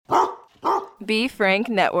Be Frank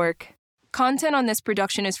Network. Content on this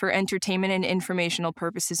production is for entertainment and informational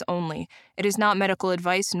purposes only. It is not medical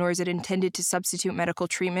advice, nor is it intended to substitute medical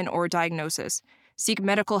treatment or diagnosis. Seek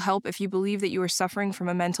medical help if you believe that you are suffering from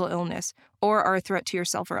a mental illness or are a threat to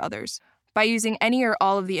yourself or others. By using any or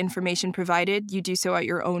all of the information provided, you do so at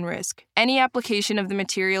your own risk. Any application of the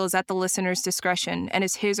material is at the listener's discretion and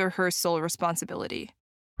is his or her sole responsibility.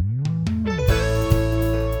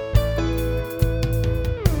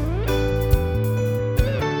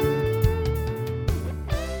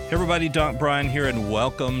 Hey everybody, Doc Brian here, and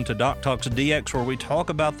welcome to DocX DX, where we talk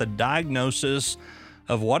about the diagnosis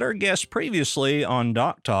of what our guests previously on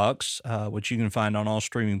DocX, which you can find on all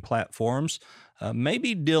streaming platforms, may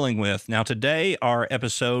be dealing with. Now today, our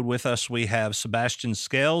episode with us, we have Sebastian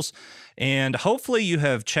Scales, and hopefully you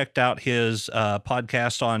have checked out his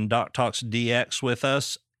podcast on DocX DX with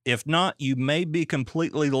us. If not, you may be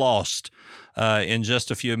completely lost in just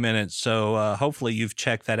a few minutes. So hopefully you've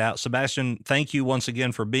checked that out. Sebastian, thank you once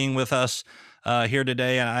again for being with us here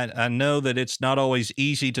today. I know that it's not always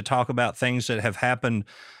easy to talk about things that have happened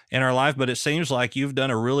in our life, but it seems like you've done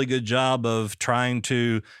a really good job of trying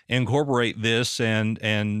to incorporate this and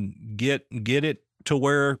get it to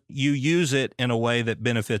where you use it in a way that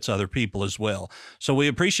benefits other people as well. So we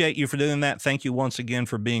appreciate you for doing that. Thank you once again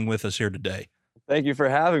for being with us here today. Thank you for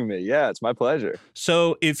having me. Yeah, it's my pleasure.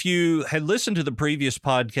 So if you had listened to the previous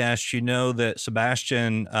podcast, you know that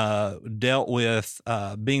Sebastian dealt with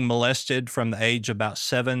being molested from the age of about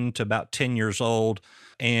 7 to about 10 years old,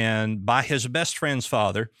 and by his best friend's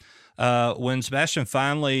father. When Sebastian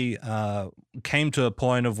finally came to a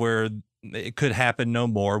point of where it could happen no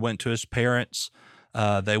more, went to his parents.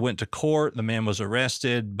 They went to court. The man was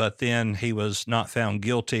arrested, but then he was not found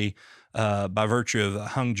guilty by virtue of a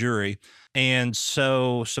hung jury. And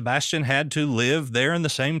so Sebastian had to live there in the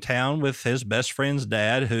same town with his best friend's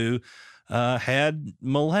dad, who had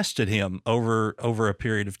molested him over a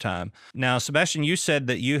period of time. Now, Sebastian, you said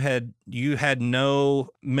that you had no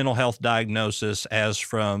mental health diagnosis as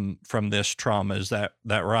from this trauma. Is that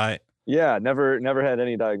right? Yeah, never had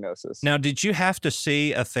any diagnosis. Now, did you have to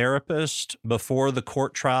see a therapist before the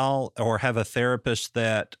court trial, or have a therapist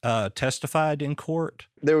that testified in court?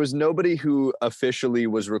 There was nobody who officially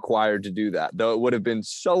was required to do that, though it would have been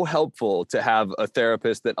so helpful to have a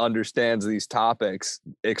therapist that understands these topics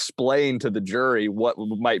explain to the jury what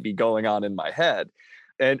might be going on in my head.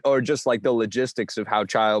 Or just like the logistics of how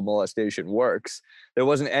child molestation works. There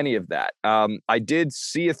wasn't any of that. I did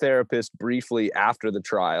see a therapist briefly after the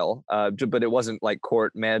trial, but it wasn't like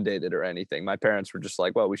court mandated or anything. My parents were just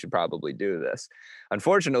like, well, we should probably do this.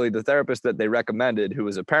 Unfortunately, the therapist that they recommended, who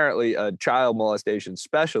was apparently a child molestation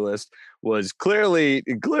specialist, was clearly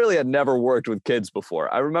had never worked with kids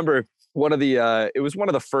before. I remember it was one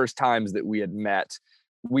of the first times that we had met.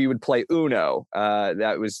 We would play Uno.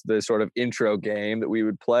 That was the sort of intro game that we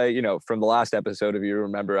would play. You know, from the last episode, if you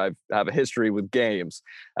remember, I have a history with games.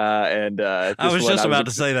 I was just about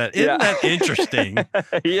to say that. Isn't that interesting?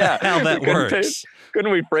 Yeah. How that works.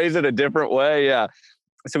 Couldn't we phrase it a different way? Yeah.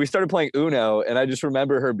 So we started playing Uno, and I just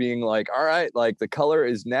remember her being like, all right, like the color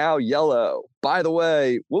is now yellow. By the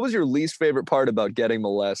way, what was your least favorite part about getting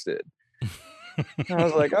molested? And I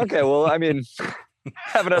was like, okay, well, I mean...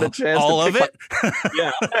 haven't had a chance. All of it?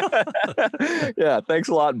 Yeah. Yeah. Thanks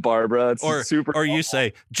a lot, Barbara. It's super. Or you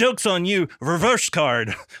say, joke's on you, reverse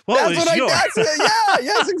card.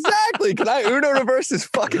 Yes, exactly. Can I Uno reverse this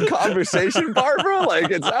fucking conversation, Barbara?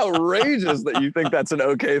 Like, it's outrageous that you think that's an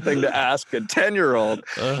okay thing to ask a 10-year-old.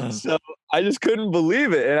 So I just couldn't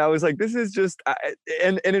believe it. And I was like, this is just,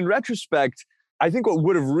 and in retrospect, I think what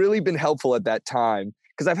would have really been helpful at that time,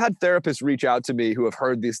 because I've had therapists reach out to me who have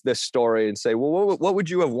heard this story and say, well, what would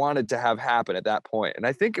you have wanted to have happen at that point? And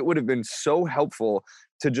I think it would have been so helpful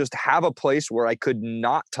to just have a place where I could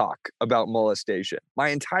not talk about molestation. My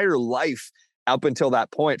entire life up until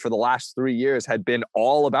that point for the last 3 years had been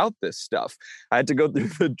all about this stuff. I had to go through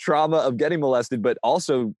the trauma of getting molested, but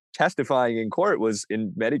also testifying in court was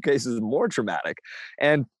in many cases more traumatic.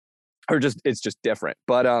 It's just different.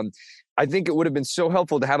 But I think it would have been so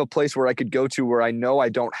helpful to have a place where I could go to where I know I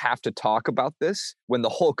don't have to talk about this when the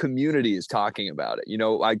whole community is talking about it. You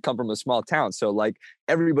know, I come from a small town, so like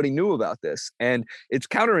everybody knew about this. And it's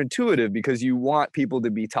counterintuitive because you want people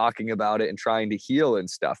to be talking about it and trying to heal and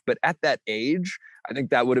stuff. But at that age, I think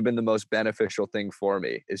that would have been the most beneficial thing for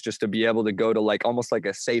me, is just to be able to go to like almost like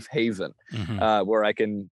a safe haven where I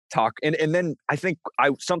can talk. And then I think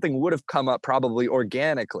something would have come up probably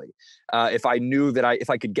organically if I knew that if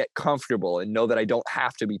I could get comfortable and know that I don't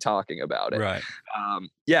have to be talking about it. Right.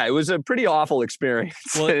 Yeah, it was a pretty awful experience.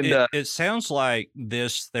 Well, And it sounds like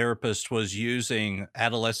this therapist was using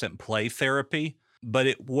adolescent play therapy, but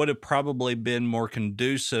it would have probably been more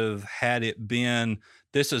conducive had it been,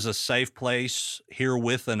 this is a safe place here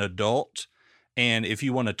with an adult. And if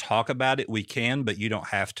you want to talk about it, we can, but you don't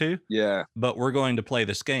have to. yeah, But we're going to play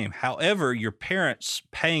this game. However, your parents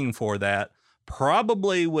paying for that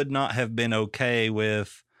probably would not have been okay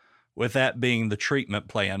with that being the treatment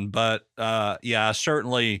plan. But yeah, I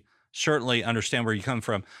certainly understand where you come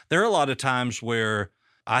from. There are a lot of times where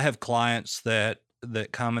I have clients that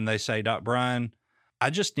come and they say, Doc Brian, I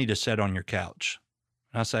just need to sit on your couch.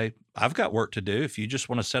 And I say, I've got work to do. If you just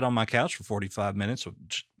want to sit on my couch for 45 minutes,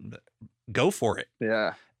 go for it.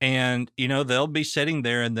 yeah, And, they'll be sitting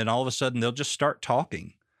there and then all of a sudden they'll just start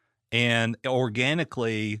talking. And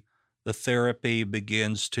organically, the therapy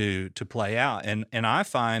begins to play out. And I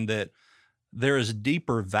find that there is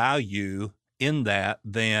deeper value in that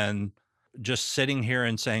than just sitting here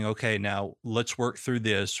and saying, okay, now let's work through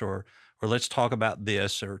this or let's talk about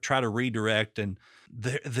this or try to redirect. And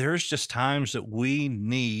there's just times that we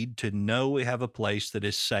need to know we have a place that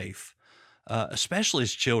is safe, especially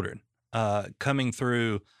as children coming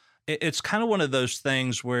through. It's kind of one of those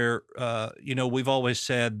things where, we've always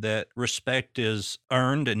said that respect is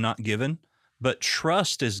earned and not given, but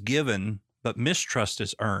trust is given, but mistrust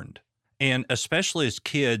is earned. And especially as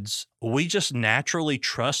kids, we just naturally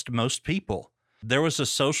trust most people. There was a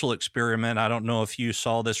social experiment. I don't know if you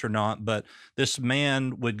saw this or not, but this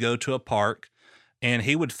man would go to a park and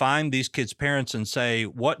he would find these kids' parents and say,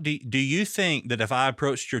 "What do you think that if I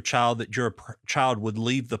approached your child, that your child would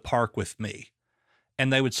leave the park with me?"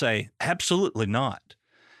 And they would say, "Absolutely not."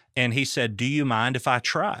 And he said, "Do you mind if I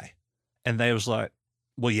try?" And they was like,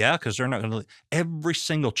 "Well, yeah, because they're not going to leave." Every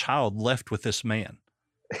single child left with this man.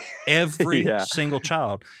 Every yeah, single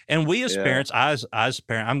child. And we as parents, I as a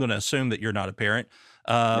parent, I'm going to assume that you're not a parent,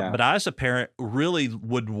 but I as a parent really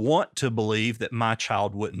would want to believe that my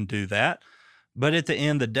child wouldn't do that. But at the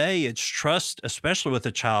end of the day, it's trust, especially with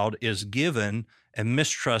a child, is given and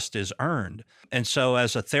mistrust is earned. And so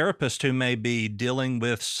as a therapist who may be dealing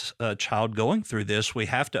with a child going through this, we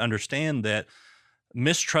have to understand that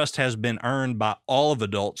mistrust has been earned by all of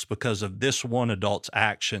adults because of this one adult's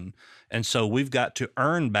action. And so we've got to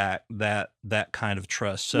earn back that kind of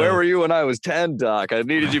trust. So, where were you when I was 10, Doc? I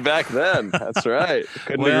needed you back then. That's right.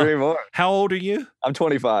 Couldn't agree more. How old are you? I'm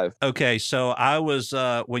 25. Okay. So I was,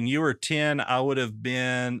 when you were 10, I would have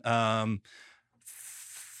been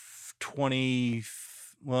 20.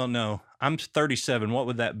 Well, no, I'm 37. What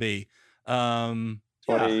would that be? 20.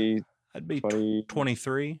 I'd be 20,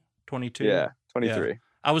 23, 22. Yeah, 23. Yeah.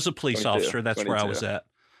 I was a police 22, officer. That's 22. where I was at.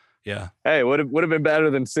 Yeah. Hey, would have been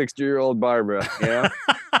better than 60-year-old Barbara. Yeah.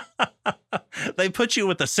 They put you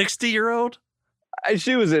with a 60-year-old?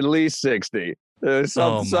 She was at least 60.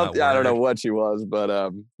 Something, I don't know what she was,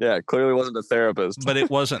 but yeah, clearly wasn't a therapist. But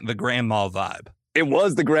it wasn't the grandma vibe. It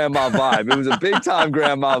was the grandma vibe. It was a big time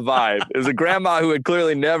grandma vibe. It was a grandma who had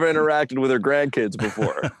clearly never interacted with her grandkids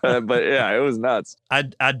before. But yeah, it was nuts.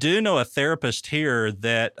 I do know a therapist here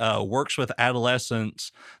that works with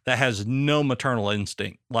adolescents that has no maternal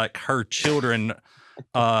instinct. Like her children,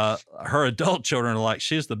 her adult children are like,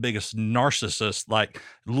 she's the biggest narcissist. Like,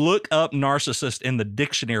 look up narcissist in the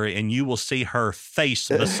dictionary and you will see her face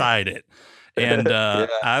beside it. And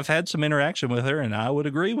I've had some interaction with her, and I would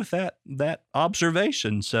agree with that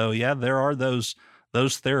observation. So yeah, there are those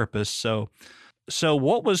therapists. So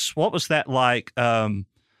what was that like?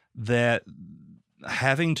 That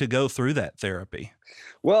having to go through that therapy?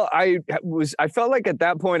 Well, I felt like at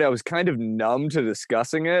that point I was kind of numb to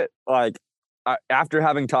discussing it. Like after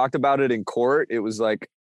having talked about it in court, it was like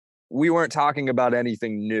we weren't talking about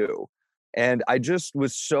anything new. And I just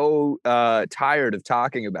was so tired of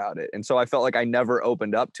talking about it. And so I felt like I never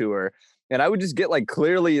opened up to her. And I would just get like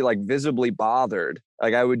clearly like visibly bothered.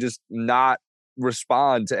 Like I would just not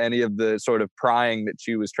respond to any of the sort of prying that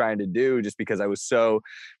she was trying to do just because I was so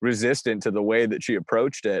resistant to the way that she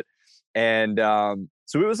approached it. And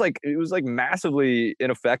so it was like massively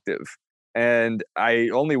ineffective. And I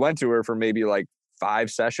only went to her for maybe like 5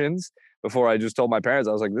 sessions before I just told my parents.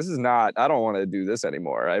 I was like, I don't want to do this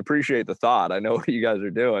anymore. I appreciate the thought. I know what you guys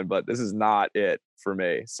are doing, but this is not it for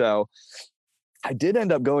me. So I did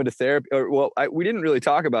end up going to therapy. We didn't really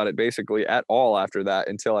talk about it basically at all after that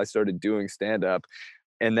until I started doing stand-up.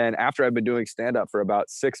 And then after I've been doing stand-up for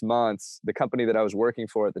about 6 months, the company that I was working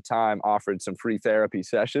for at the time offered some free therapy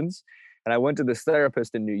sessions. And I went to this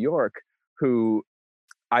therapist in New York who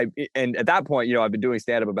and at that point, I've been doing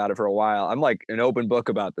stand-up about it for a while. I'm like an open book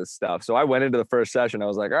about this stuff. So I went into the first session. I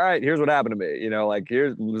was like, all right, here's what happened to me. Like,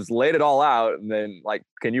 here's, just laid it all out. And then like,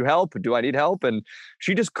 can you help? Do I need help? And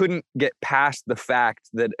she just couldn't get past the fact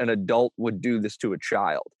that an adult would do this to a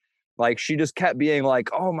child. Like, she just kept being like,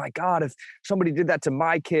 oh my God, if somebody did that to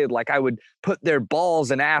my kid, like I would put their balls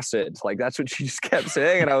in acid. Like, that's what she just kept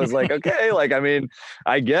saying. And I was like, okay, like, I mean,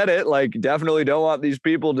 I get it. Like, definitely don't want these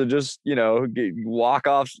people to just, walk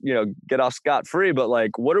off, get off scot-free. But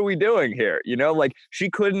like, what are we doing here? Like, she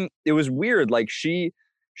couldn't, it was weird. Like, she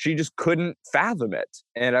just couldn't fathom it.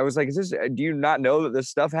 And I was like, do you not know that this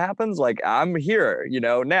stuff happens? Like, I'm here,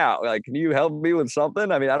 now, like, can you help me with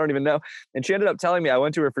something? I mean, I don't even know. And she ended up telling me, I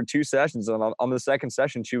went to her for 2 sessions. And on the second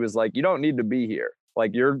session, she was like, you don't need to be here.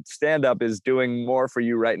 Like, your stand-up is doing more for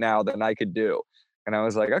you right now than I could do. And I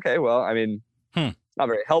was like, okay, well, I mean, not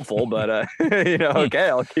very helpful, but, okay,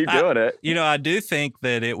 I'll keep doing it. I do think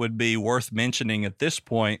that it would be worth mentioning at this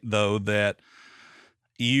point, though, that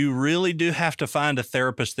you really do have to find a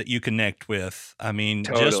therapist that you connect with. I mean,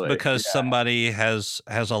 Totally. Just because somebody has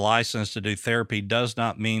a license to do therapy does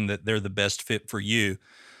not mean that they're the best fit for you.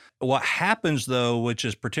 What happens, though, which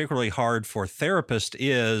is particularly hard for therapists,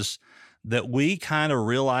 is that we kind of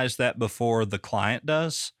realize that before the client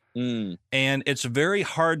does. And it's very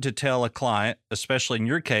hard to tell a client, especially in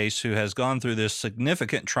your case, who has gone through this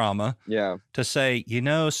significant trauma, to say,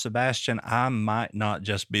 Sebastian, I might not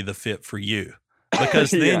just be the fit for you.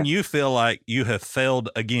 Because then you feel like you have failed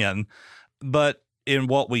again. But in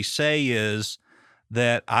what we say is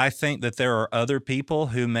that I think that there are other people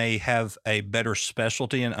who may have a better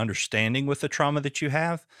specialty and understanding with the trauma that you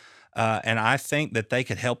have. And I think that they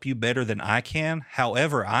could help you better than I can.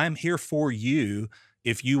 However, I'm here for you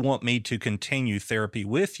if you want me to continue therapy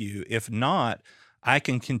with you. If not, I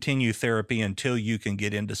can continue therapy until you can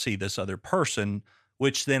get in to see this other person,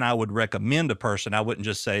 which then I would recommend a person. I wouldn't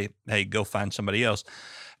just say, hey, go find somebody else.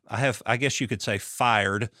 I guess you could say,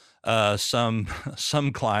 fired some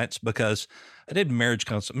clients because I did marriage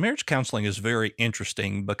counseling. Marriage counseling is very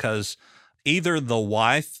interesting because either the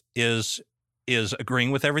wife is agreeing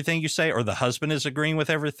with everything you say or the husband is agreeing with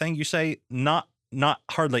everything you say. Not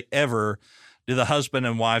hardly ever do the husband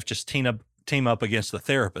and wife just team up against the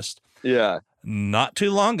therapist. Yeah. Not too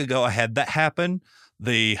long ago, I had that happen.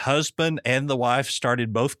 The husband and the wife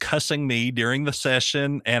started both cussing me during the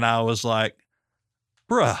session. And I was like,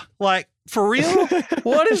 bruh, like, for real?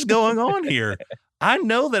 What is going on here? I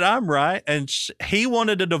know that I'm right. And he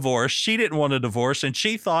wanted a divorce. She didn't want a divorce. And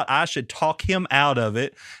she thought I should talk him out of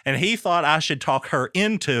it. And he thought I should talk her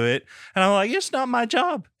into it. And I'm like, it's not my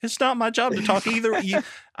job. It's not my job to talk either.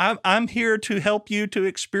 I'm here to help you to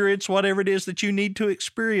experience whatever it is that you need to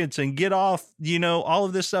experience and get off, all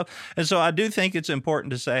of this stuff. And so I do think it's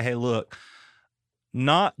important to say, hey, look,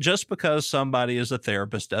 not just because somebody is a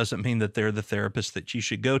therapist doesn't mean that they're the therapist that you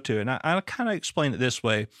should go to. And I kind of explain it this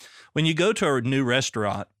way. When you go to a new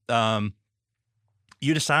restaurant,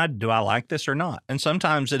 you decide, do I like this or not? And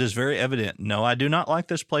sometimes it is very evident, no, I do not like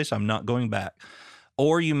this place. I'm not going back.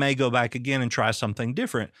 Or you may go back again and try something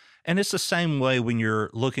different. And it's the same way when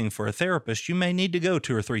you're looking for a therapist. You may need to go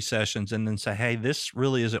 2 or 3 sessions and then say, hey, this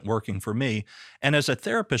really isn't working for me. And as a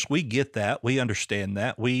therapist, we get that. We understand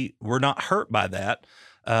that. We're not hurt by that.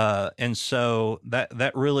 And so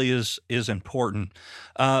that really is important.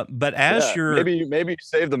 But as you're maybe you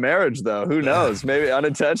saved the marriage though. Who knows? Maybe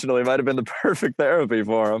unintentionally might have been the perfect therapy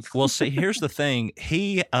for him. Well, see, here's the thing.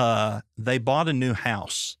 They bought a new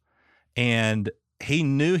house and he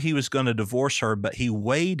knew he was going to divorce her, but he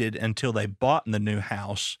waited until they bought in the new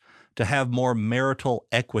house to have more marital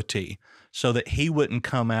equity so that he wouldn't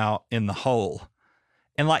come out in the hole.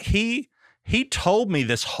 And like he told me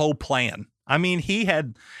this whole plan. I mean,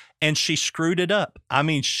 and she screwed it up. I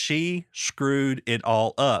mean, she screwed it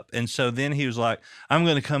all up. And so then he was like, I'm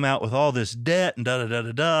going to come out with all this debt and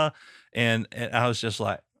da-da-da-da-da. And I was just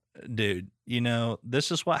like, dude,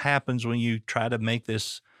 this is what happens when you try to make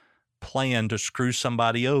this plan to screw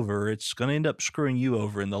somebody over. It's going to end up screwing you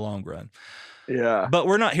over in the long run. Yeah. But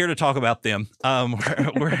we're not here to talk about them.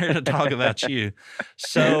 We're here to talk about you.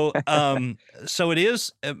 So it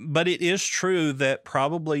is, but it is true that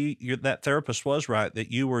probably that therapist was right,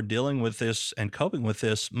 that you were dealing with this and coping with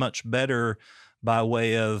this much better by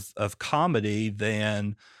way of comedy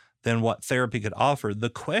than what therapy could offer. The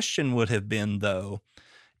question would have been, though,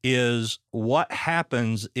 is what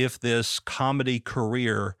happens if this comedy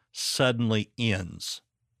career suddenly ends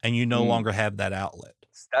and you no longer have that outlet?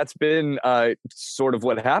 That's been sort of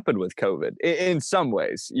what happened with COVID in some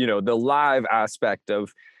ways. The live aspect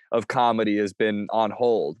of comedy has been on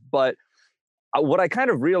hold. But what I kind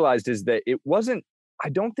of realized is that it wasn't I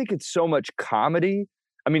don't think it's so much comedy.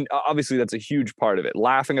 I mean, obviously that's a huge part of it.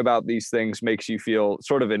 Laughing about these things makes you feel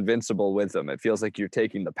sort of invincible with them. It feels like you're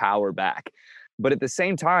taking the power back. But at the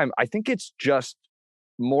same time, I think it's just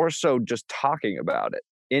more so just talking about it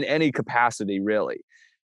in any capacity, really.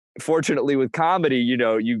 Fortunately with comedy,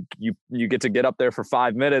 you get to get up there for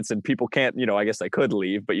 5 minutes and people can't, I guess they could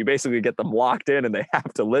leave, but you basically get them locked in and they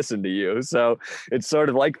have to listen to you. So it's sort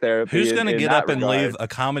of like therapy. Who's going to get up and regard. leave a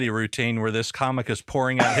comedy routine where this comic is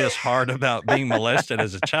pouring out his heart about being molested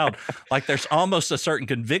as a child? Like there's almost a certain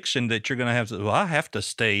conviction that you're going to have to, well, I have to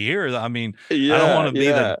stay here. I mean, I don't want to be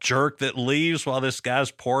the jerk that leaves while this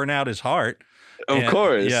guy's pouring out his heart. Of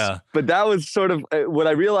course. Yeah. But that was sort of what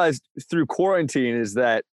I realized through quarantine is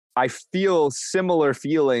that I feel similar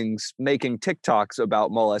feelings making TikToks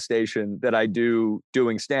about molestation that I do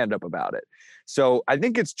doing stand-up about it. So I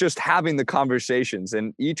think it's just having the conversations,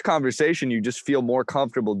 and each conversation you just feel more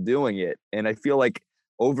comfortable doing it. And I feel like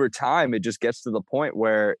over time, it just gets to the point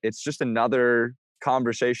where it's just another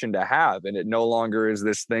conversation to have. And it no longer is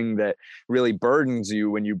this thing that really burdens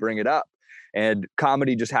you when you bring it up. And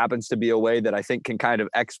comedy just happens to be a way that I think can kind of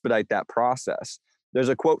expedite that process. There's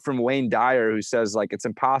a quote from Wayne Dyer who says, like, it's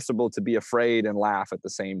impossible to be afraid and laugh at the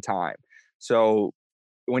same time. So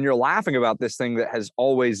when you're laughing about this thing that has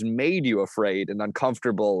always made you afraid and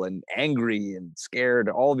uncomfortable and angry and scared,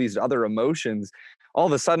 all these other emotions, all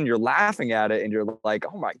of a sudden you're laughing at it and you're like,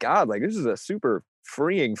 oh my God, like this is a super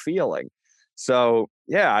freeing feeling. So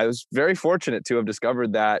yeah, I was very fortunate to have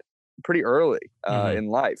discovered that pretty early in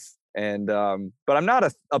life. And but I'm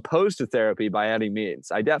not opposed to therapy by any means.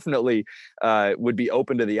 I definitely would be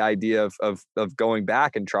open to the idea of going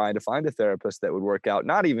back and trying to find a therapist that would work out,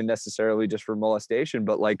 not even necessarily just for molestation,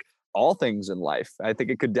 but like all things in life. I think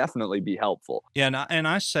it could definitely be helpful. Yeah, and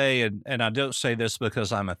I say, and I don't say this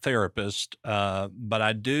because I'm a therapist, but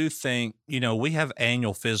I do think, we have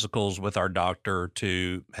annual physicals with our doctor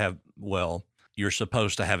to have, well, you're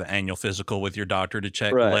supposed to have an annual physical with your doctor to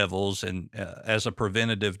check levels and as a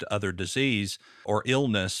preventative to other disease or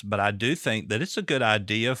illness. But I do think that it's a good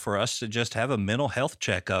idea for us to just have a mental health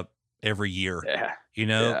checkup every year.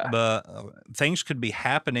 But things could be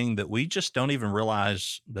happening that we just don't even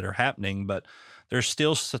realize that are happening. But there's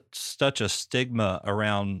still such a stigma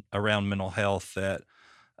around mental health that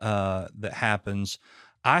happens.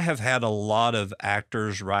 I have had a lot of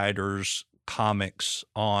actors, writers, comics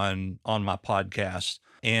on my podcast,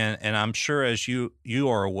 and I'm sure as you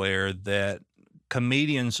are aware that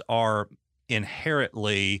comedians are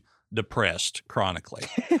inherently depressed chronically.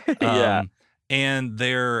 And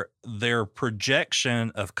their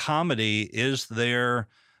projection of comedy is their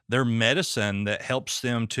medicine that helps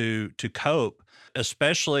them to cope.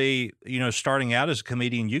 Especially, starting out as a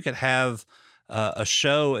comedian, you could have a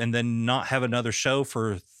show and then not have another show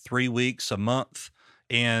for 3 weeks, a month.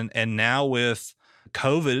 And now with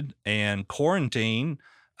COVID and quarantine,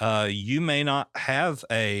 you may not have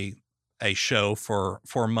a show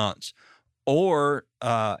for months. Or,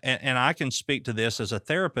 and I can speak to this as a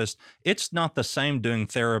therapist, it's not the same doing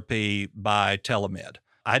therapy by telemed.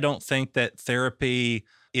 I don't think that therapy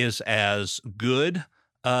is as good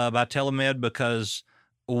by telemed because,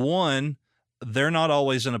 one, they're not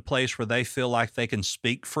always in a place where they feel like they can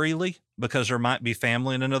speak freely because there might be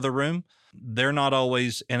family in another room. They're not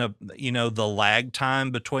always in the lag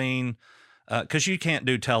time between, because you can't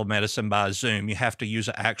do telemedicine by Zoom. You have to use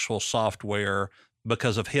an actual software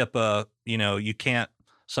because of HIPAA. You can't,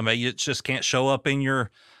 somebody just can't show up in your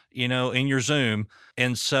Zoom.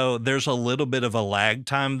 And so there's a little bit of a lag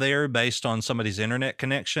time there based on somebody's internet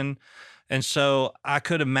connection. And so I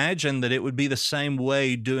could imagine that it would be the same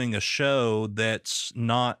way doing a show that's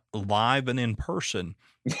not live and in person.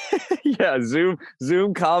 Yeah,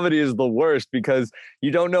 Zoom comedy is the worst because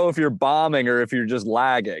you don't know if you're bombing or if you're just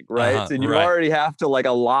lagging, right? And you already have to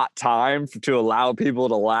allot time to allow people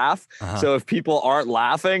to laugh. So if people aren't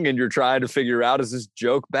laughing and you're trying to figure out, is this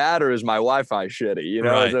joke bad or is my Wi-Fi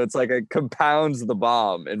shitty? So it's like it compounds the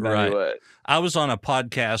bomb in many ways. I was on a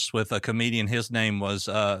podcast with a comedian. His name was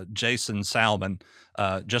Jason Salmon,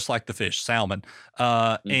 just like the fish, salmon.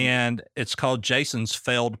 And it's called Jason's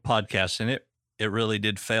Failed Podcast. And it really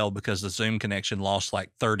did fail because the Zoom connection lost like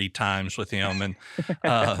 30 times with him. And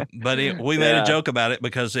but we made a joke about it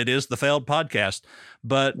because it is the failed podcast.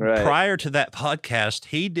 But prior to that podcast,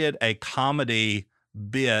 he did a comedy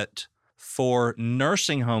bit for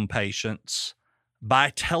nursing home patients by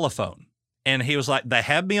telephone. And he was like, they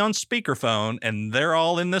have me on speakerphone and they're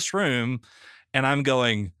all in this room. And I'm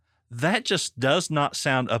going, that just does not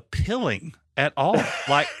sound appealing at all.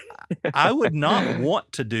 Like, I would not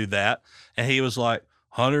want to do that. And he was like,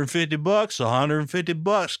 $150,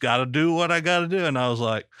 $150, got to do what I got to do. And I was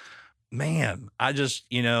like, man, I just,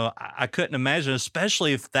 I couldn't imagine,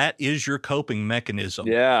 especially if that is your coping mechanism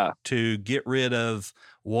Yeah. to get rid of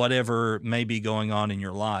whatever may be going on in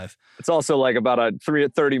your life. It's also like about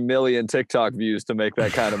 30 million TikTok views to make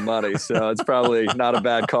that kind of money. So it's probably not a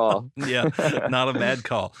bad call. Yeah, not a bad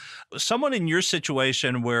call. Someone in your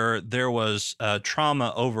situation where there was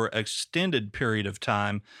trauma over an extended period of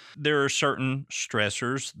time, there are certain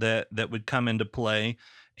stressors that would come into play.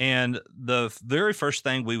 And the very first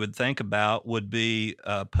thing we would think about would be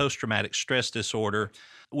post-traumatic stress disorder.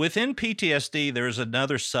 Within PTSD, there's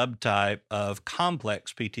another subtype of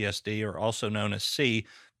complex PTSD, or also known as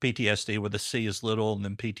CPTSD, where the C is little and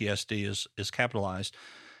then PTSD is capitalized.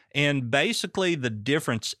 And basically, the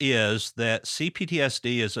difference is that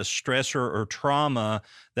CPTSD is a stressor or trauma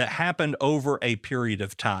that happened over a period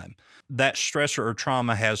of time. That stressor or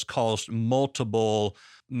trauma has caused multiple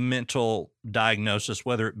mental diagnosis,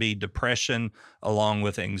 whether it be depression along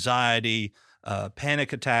with anxiety,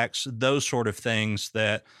 panic attacks, those sort of things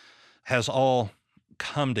that has all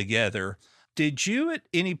come together. Did you at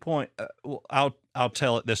any point, I'll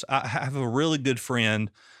tell it this, I have a really good friend.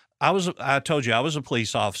 I told you I was a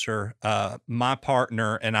police officer. My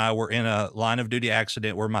partner and I were in a line of duty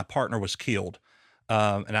accident where my partner was killed.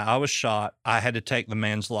 And I was shot. I had to take the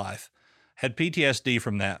man's life. Had PTSD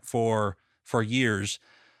from that for years.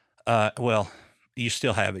 Well, you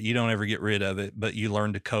still have it. You don't ever get rid of it, but you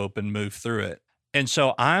learn to cope and move through it. And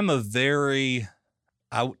so I'm I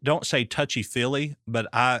don't say touchy-feely, but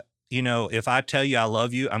if I tell you I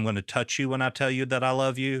love you, I'm going to touch you when I tell you that I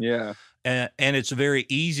love you. Yeah. And it's very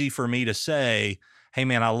easy for me to say, hey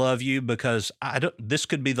man, I love you, because this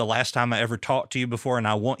could be the last time I ever talked to you before. And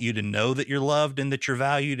I want you to know that you're loved and that you're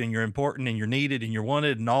valued and you're important and you're needed and you're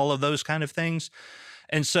wanted and all of those kind of things.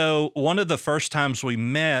 And so one of the first times we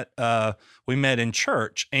met in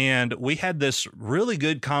church, and we had this really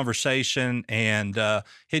good conversation, and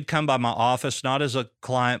he'd come by my office, not as a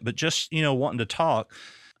client, but just, wanting to talk.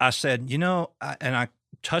 I said, and I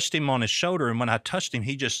touched him on his shoulder. And when I touched him,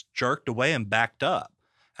 he just jerked away and backed up.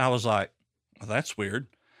 I was like, well, that's weird.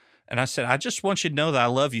 And I said, I just want you to know that I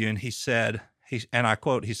love you. And he said, and I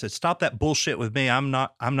quote, he said, stop that bullshit with me. I'm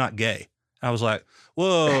not gay. I was like,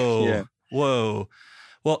 whoa, Yeah. whoa.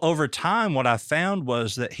 Well, over time, what I found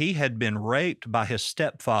was that he had been raped by his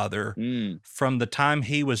stepfather from the time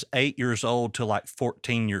he was 8 years old to like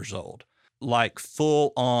 14 years old, like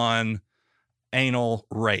full on anal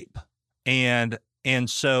rape. And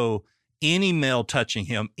so any male touching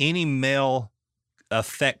him, any male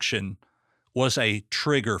affection was a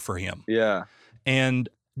trigger for him. Yeah. And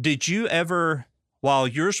did you ever, while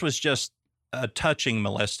yours was just a touching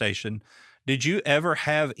molestation, did you ever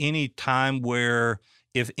have any time where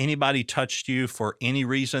if anybody touched you for any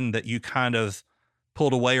reason that you kind of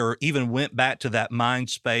pulled away or even went back to that mind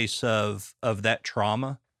space of that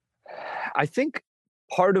trauma? I think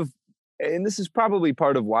and this is probably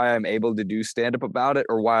part of why I'm able to do stand-up about it,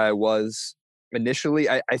 or why I was initially,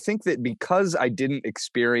 I think that because I didn't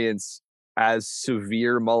experience as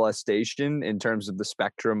severe molestation in terms of the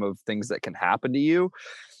spectrum of things that can happen to you,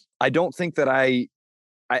 I don't think that I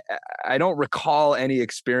don't recall any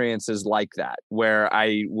experiences like that where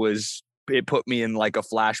it put me in like a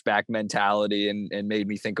flashback mentality and made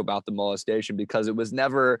me think about the molestation, because it was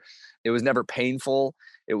never painful.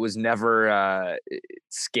 It was never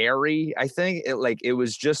scary. I think it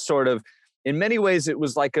was just sort of, in many ways, it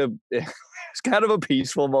was like it's kind of a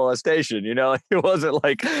peaceful molestation, it wasn't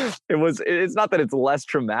like, it's not that it's less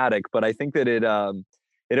traumatic, but I think that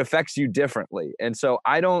it affects you differently. And so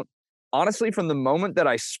honestly, from the moment that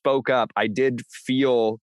I spoke up, I did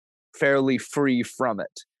feel fairly free from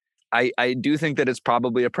it. I do think that it's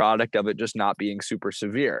probably a product of it just not being super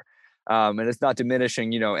severe. And it's not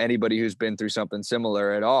diminishing, anybody who's been through something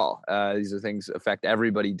similar at all. These things affect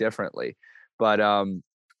everybody differently. But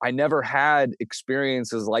I never had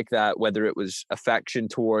experiences like that, whether it was affection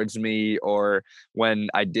towards me or when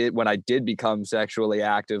I did become sexually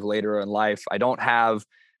active later in life. I don't have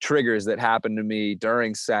triggers that happen to me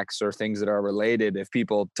during sex or things that are related. If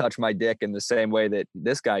people touch my dick in the same way that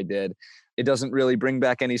this guy did, it doesn't really bring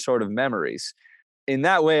back any sort of memories. In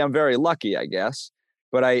that way, I'm very lucky, I guess.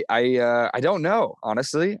 But I don't know,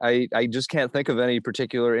 honestly. I just can't think of any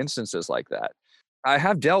particular instances like that. I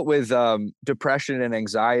have dealt with depression and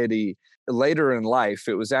anxiety later in life.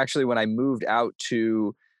 It was actually when I moved out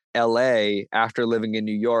to LA after living in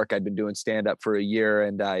New York. I'd been doing stand-up for a year,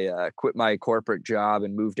 and I quit my corporate job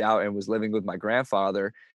and moved out and was living with my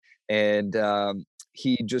grandfather. And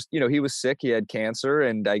he just, he was sick. He had cancer,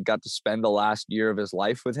 and I got to spend the last year of his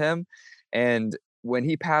life with him. And when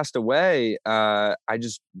he passed away, I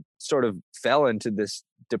just sort of fell into this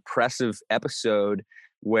depressive episode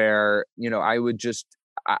where, I would just,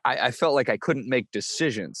 I felt like I couldn't make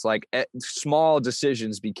decisions. Like small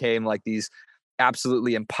decisions became like these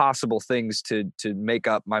absolutely impossible things to make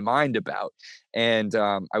up my mind about. And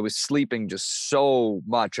I was sleeping just so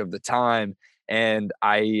much of the time. And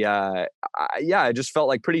I just felt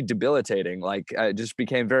like pretty debilitating. Like I just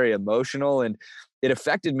became very emotional, and it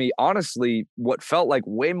affected me, honestly, what felt like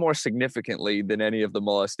way more significantly than any of the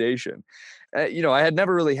molestation. I had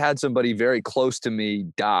never really had somebody very close to me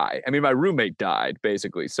die. I mean, my roommate died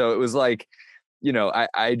basically. So it was like,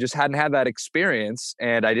 I just hadn't had that experience,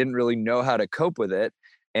 and I didn't really know how to cope with it.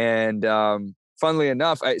 And funnily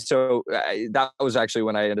enough, that was actually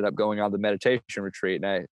when I ended up going on the meditation retreat.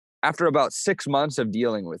 And after about 6 months of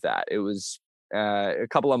dealing with that, it was a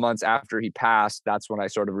couple of months after he passed, that's when I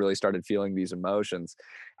sort of really started feeling these emotions.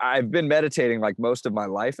 I've been meditating like most of my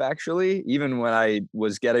life, actually. Even when I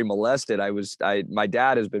was getting molested, my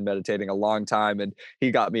dad has been meditating a long time, and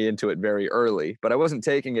he got me into it very early, but I wasn't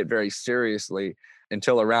taking it very seriously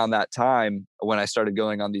until around that time when I started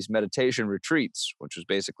going on these meditation retreats, which was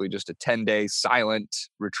basically just a 10-day silent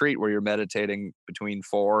retreat where you're meditating between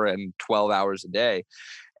 4 and 12 hours a day.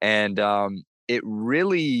 And it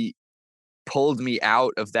really pulled me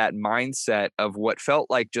out of that mindset of what felt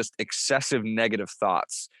like just excessive negative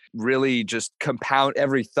thoughts. Really just compound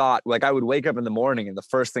every thought. Like I would wake up in the morning and the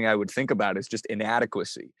first thing I would think about is just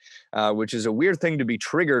inadequacy, which is a weird thing to be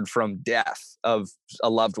triggered from death of a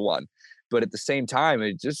loved one. But at the same time,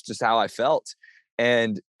 it's just how I felt.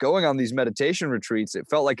 And going on these meditation retreats, it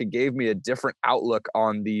felt like it gave me a different outlook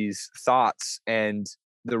on these thoughts and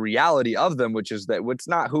the reality of them, which is that it's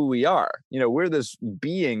not who we are. We're this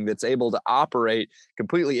being that's able to operate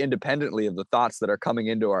completely independently of the thoughts that are coming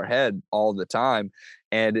into our head all the time.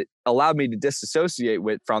 And it allowed me to disassociate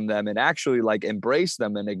from them and actually like embrace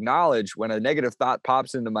them and acknowledge when a negative thought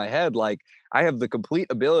pops into my head, like I have the complete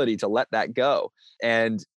ability to let that go.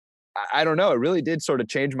 And I don't know, it really did sort of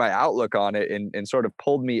change my outlook on it and sort of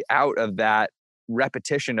pulled me out of that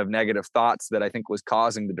repetition of negative thoughts that I think was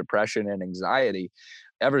causing the depression and anxiety.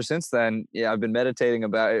 Ever since then, I've been meditating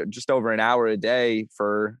about just over an hour a day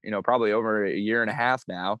for, probably over a year and a half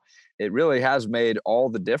now. It really has made all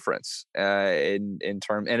the difference in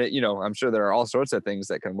term. And I'm sure there are all sorts of things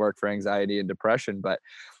that can work for anxiety and depression, but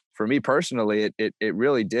for me personally, it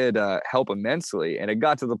really did help immensely. And it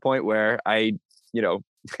got to the point where I,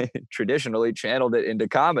 traditionally channeled it into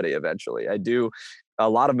comedy. Eventually, I do a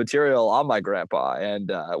lot of material on my grandpa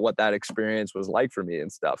and what that experience was like for me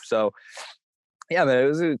and stuff. So yeah, man, it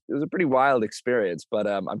was a pretty wild experience, but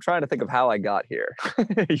I'm trying to think of how I got here.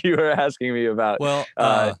 You were asking me about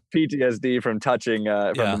PTSD from touching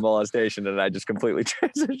from the molestation, and I just completely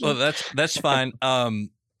transitioned. Well, that's fine.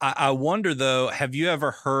 I wonder though, have you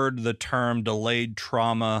ever heard the term delayed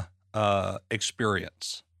trauma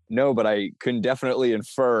experience? No, but I can definitely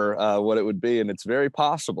infer what it would be, and it's very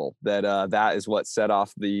possible that that is what set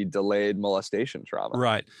off the delayed molestation trauma.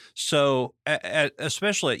 Right. So,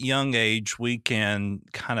 especially at young age, we can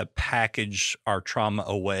kind of package our trauma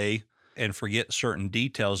away and forget certain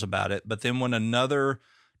details about it. But then when another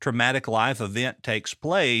traumatic life event takes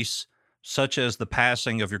place, such as the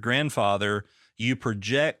passing of your grandfather, you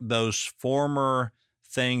project those former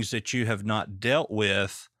things that you have not dealt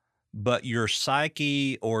with, but your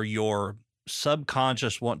psyche or your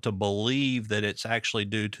subconscious want to believe that it's actually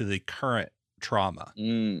due to the current trauma.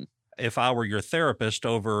 If I were your therapist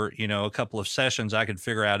over, a couple of sessions, I could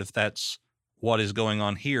figure out if that's what is going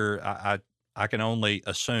on here. I can only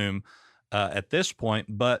assume at this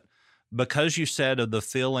point, but because you said of the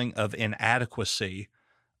feeling of inadequacy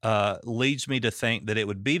leads me to think that it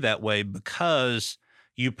would be that way because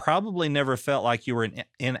you probably never felt like you were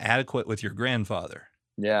inadequate with your grandfather.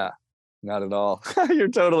 Yeah, not at all. You're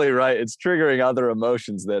totally right. It's triggering other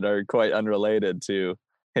emotions that are quite unrelated to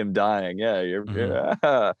him dying. Yeah, you're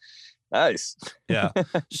nice. Yeah.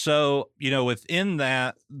 So, within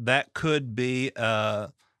that could be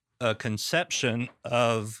a conception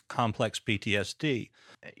of complex PTSD.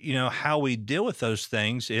 How we deal with those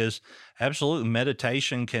things is absolute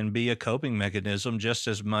meditation can be a coping mechanism just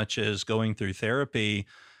as much as going through therapy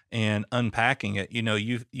and unpacking it.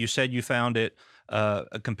 You said you found it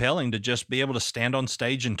compelling to just be able to stand on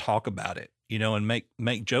stage and talk about it, and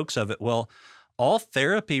make jokes of it. Well, all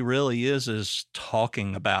therapy really is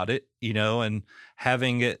talking about it, and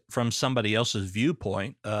having it from somebody else's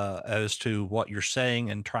viewpoint as to what you're saying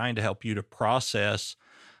and trying to help you to process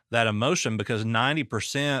that emotion. Because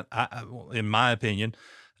 90%, in my opinion,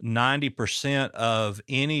 90% of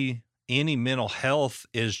any any mental health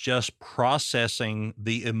is just processing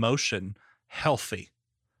the emotion healthy,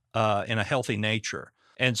 in a healthy nature.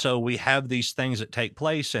 And so we have these things that take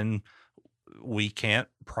place, and we can't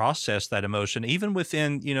process that emotion, even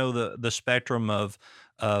within, the spectrum of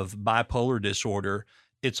bipolar disorder.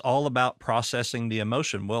 It's all about processing the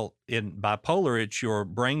emotion. Well, in bipolar, it's your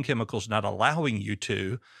brain chemicals not allowing you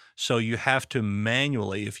to. So you have to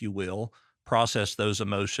manually, if you will, process those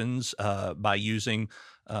emotions by using,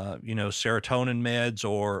 serotonin meds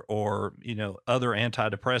or other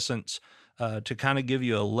antidepressants to kind of give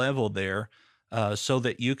you a level there so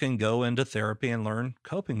that you can go into therapy and learn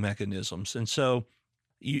coping mechanisms. And so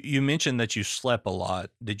you mentioned that you slept a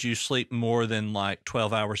lot. Did you sleep more than like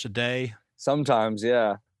 12 hours a day? Sometimes,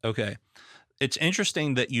 yeah. Okay. It's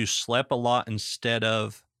interesting that you slept a lot instead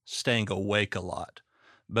of staying awake a lot,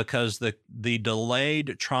 because the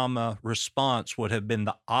delayed trauma response would have been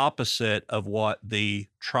the opposite of what the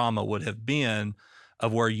trauma would have been,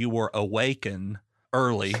 of where you were awakened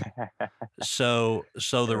early. So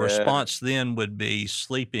the Yeah, response then would be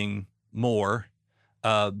sleeping more,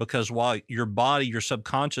 because while your body, your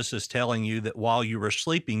subconscious is telling you that while you were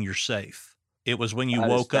sleeping, you're safe. It was when you that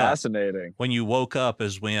is woke up. fascinating. When you woke up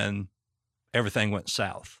is when everything went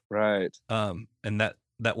south. Right. And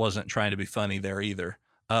that wasn't trying to be funny there either.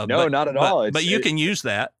 No, But not at but all. but you can use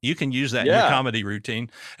that. You can use that in your Yeah, comedy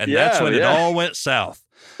routine, and that's yeah, when it yeah. all went south.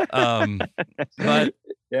 But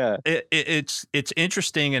Yeah. it's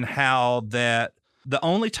interesting in how that the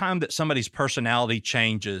only time that somebody's personality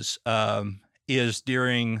changes is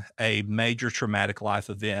during a major traumatic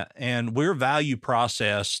life event, and we're value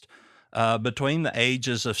processed between the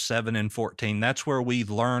ages of 7 and 14. That's where we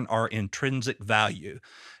learn our intrinsic value.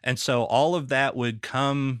 And so all of that would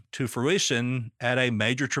come to fruition at a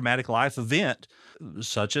major traumatic life event,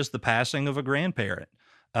 such as the passing of a grandparent.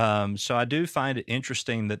 So I do find it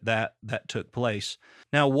interesting that took place.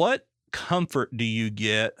 Now, what comfort do you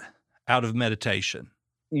get out of meditation?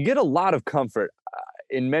 You get a lot of comfort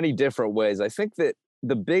in many different ways. I think that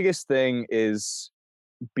the biggest thing is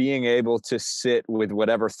being able to sit with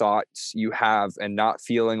whatever thoughts you have and not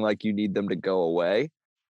feeling like you need them to go away.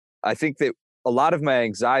 I think that a lot of my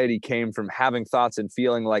anxiety came from having thoughts and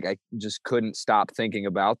feeling like I just couldn't stop thinking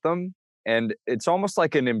about them. And it's almost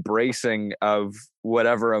like an embracing of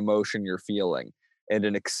whatever emotion you're feeling and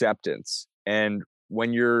an acceptance. And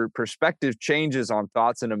when your perspective changes on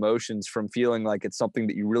thoughts and emotions from feeling like it's something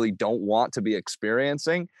that you really don't want to be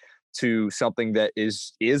experiencing to something that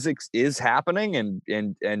is happening, and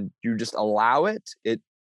you just allow it,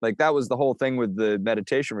 like that was the whole thing with the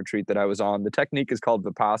meditation retreat that I was on. The technique is called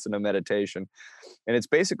Vipassana meditation. And it's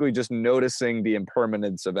basically just noticing the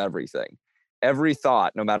impermanence of everything. Every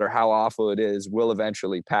thought, no matter how awful it is, will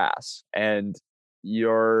eventually pass. And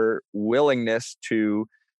your willingness to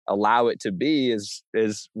allow it to be is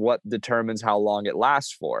what determines how long it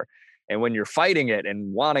lasts for. And when you're fighting it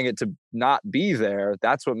and wanting it to not be there,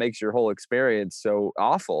 that's what makes your whole experience so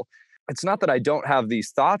awful. It's not that I don't have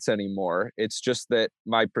these thoughts anymore. It's just that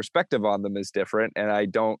my perspective on them is different, and I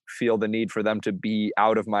don't feel the need for them to be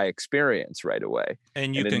out of my experience right away.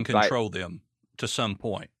 And you can control them to some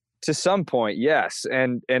point. To some point, yes.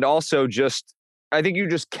 And also just, I think you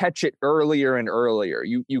just catch it earlier and earlier.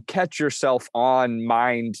 You catch yourself on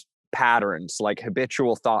mind patterns, like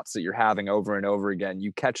habitual thoughts that you're having over and over again.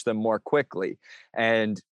 You catch them more quickly.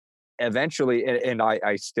 And eventually, and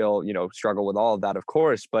I still, struggle with all of that, of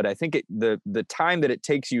course, but I think the time that it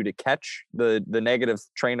takes you to catch the negative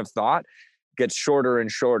train of thought gets shorter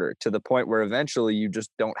and shorter, to the point where eventually you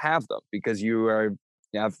just don't have them, because you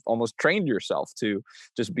have almost trained yourself to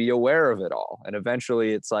just be aware of it all. And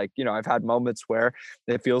eventually it's like, I've had moments where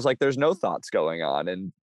it feels like there's no thoughts going on,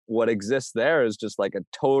 and what exists there is just like a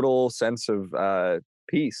total sense of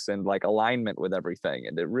peace and like alignment with everything.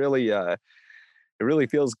 And it really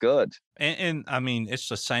feels good. And I mean, it's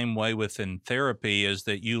the same way within therapy, is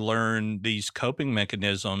that you learn these coping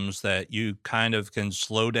mechanisms that you kind of can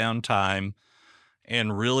slow down time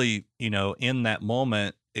and really, in that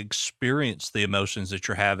moment, experience the emotions that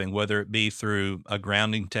you're having, whether it be through a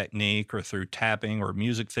grounding technique or through tapping or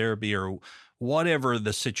music therapy or whatever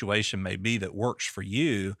the situation may be that works for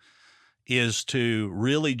you, is to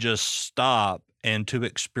really just stop and to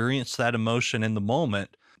experience that emotion in the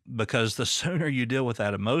moment, because the sooner you deal with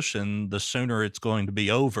that emotion, the sooner it's going to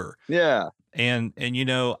be over. Yeah. And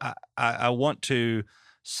I want to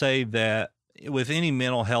say that with any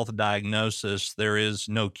mental health diagnosis, there is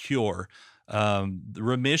no cure. The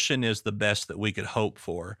remission is the best that we could hope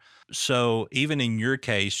for. So even in your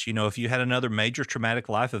case, if you had another major traumatic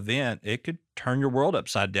life event, it could turn your world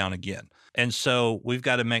upside down again. And so we've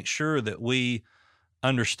got to make sure that we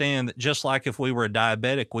understand that just like if we were a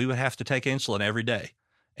diabetic, we would have to take insulin every day.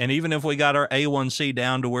 And even if we got our A1C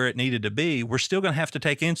down to where it needed to be, we're still going to have to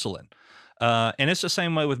take insulin. And it's the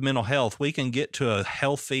same way with mental health. We can get to a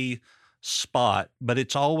healthy spot, but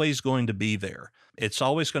it's always going to be there. It's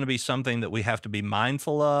always going to be something that we have to be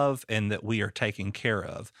mindful of and that we are taking care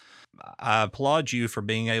of. I applaud you for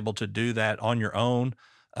being able to do that on your own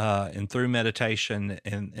and through meditation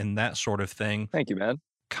and that sort of thing. Thank you, man.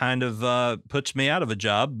 Kind of puts me out of a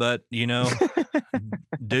job, but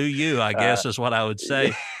do you, I guess is what I would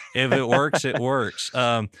say. If it works, it works.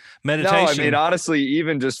 Meditation. No, I mean, honestly,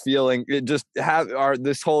 even just feeling it, just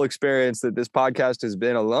this whole experience that this podcast has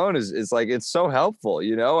been alone is like, it's so helpful,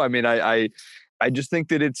 I mean, I just think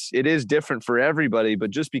that it is different for everybody, but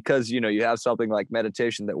just because, you have something like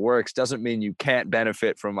meditation that works doesn't mean you can't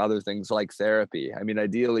benefit from other things like therapy. I mean,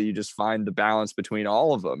 ideally you just find the balance between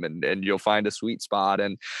all of them and you'll find a sweet spot.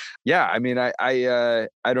 And yeah, I mean, I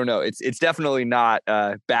don't know. It's definitely not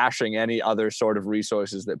bashing any other sort of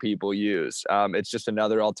resources that people use. It's just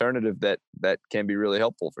another alternative that can be really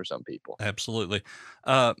helpful for some people. Absolutely.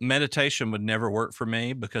 Meditation would never work for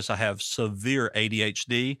me because I have severe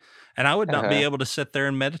ADHD and I would not be able to sit there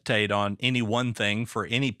and meditate on any one thing for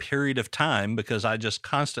any period of time because I just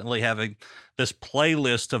constantly have this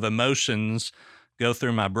playlist of emotions go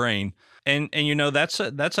through my brain. And that's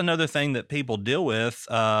another thing that people deal with.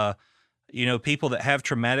 People that have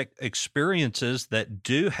traumatic experiences that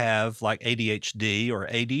do have like ADHD or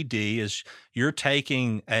ADD is you're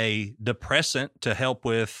taking a depressant to help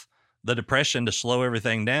with the depression to slow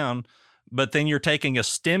everything down, but then you're taking a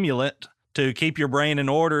stimulant to keep your brain in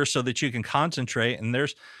order so that you can concentrate. And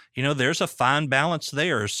there's a fine balance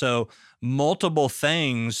there. So multiple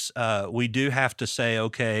things, we do have to say,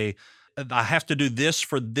 okay, I have to do this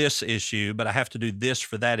for this issue, but I have to do this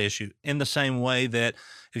for that issue. In the same way that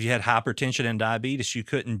if you had hypertension and diabetes, you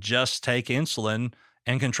couldn't just take insulin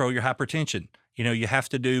and control your hypertension. You have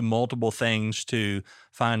to do multiple things to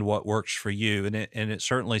find what works for you. And it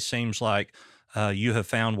certainly seems like you have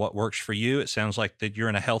found what works for you. It sounds like that you're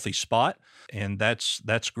in a healthy spot, and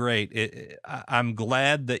that's great. I'm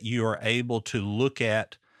glad that you are able to look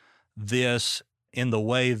at this in the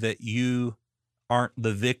way that you aren't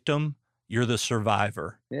the victim, you're the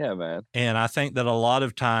survivor. Yeah, man. And I think that a lot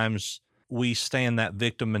of times we stay in that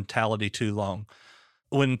victim mentality too long.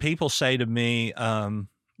 When people say to me,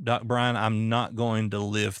 Doc Brian, I'm not going to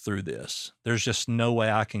live through this. There's just no way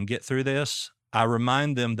I can get through this. I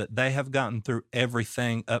remind them that they have gotten through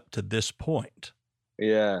everything up to this point.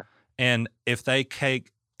 Yeah. And if they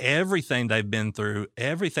take everything they've been through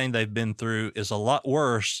is a lot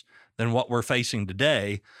worse than what we're facing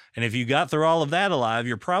today. And if you got through all of that alive,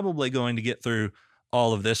 you're probably going to get through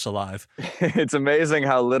all of this alive. It's amazing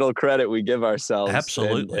how little credit we give ourselves.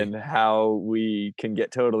 Absolutely. And how we can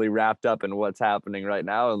get totally wrapped up in what's happening right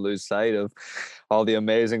now and lose sight of all the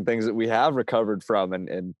amazing things that we have recovered from.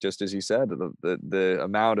 And just as you said, the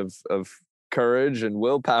amount of courage and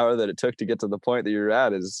willpower that it took to get to the point that you're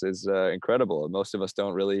at is incredible. And most of us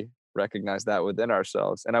don't really recognize that within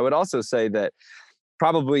ourselves. And I would also say that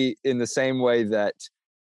probably in the same way that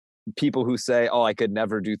people who say, oh, I could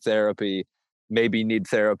never do therapy, maybe need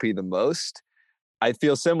therapy the most, I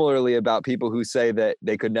feel similarly about people who say that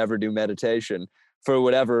they could never do meditation for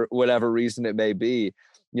whatever reason it may be.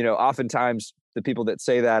 Oftentimes the people that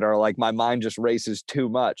say that are like, my mind just races too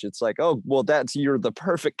much. It's like, oh, well, you're the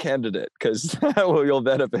perfect candidate because you'll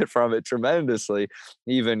benefit from it tremendously,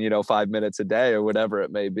 even, 5 minutes a day or whatever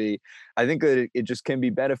it may be. I think that it just can be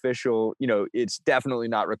beneficial. It's definitely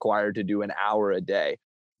not required to do an hour a day,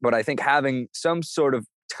 but I think having some sort of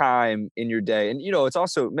time in your day, and it's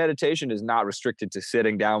also, meditation is not restricted to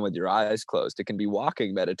sitting down with your eyes closed. It can be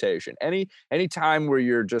walking meditation, any time where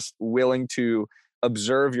you're just willing to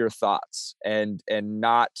observe your thoughts and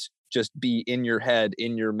not just be in your head,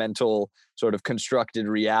 in your mental sort of constructed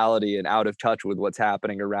reality and out of touch with what's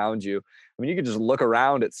happening around you. I mean, you could just look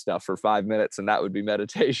around at stuff for 5 minutes and that would be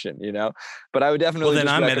meditation, but I would definitely. Well, then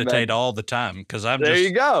I meditate all the time because There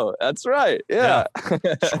you go. That's right. Yeah.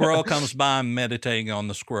 Squirrel comes by, I'm meditating on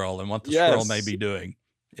the squirrel and what the squirrel may be doing.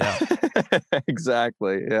 Yeah.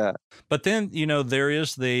 Exactly. Yeah. But then, there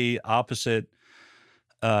is the opposite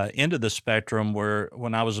end of the spectrum where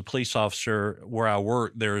when I was a police officer where I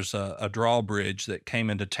worked, there's a drawbridge that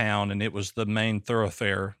came into town and it was the main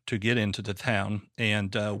thoroughfare to get into the town.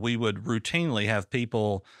 And we would routinely have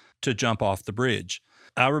people to jump off the bridge.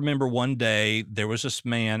 I remember one day there was this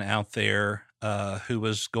man out there who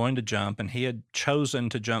was going to jump, and he had chosen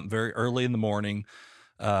to jump very early in the morning.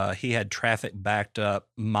 He had traffic backed up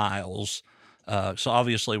miles. So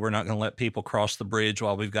obviously we're not going to let people cross the bridge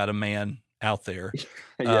while we've got a man out there.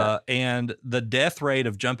 Yeah. And the death rate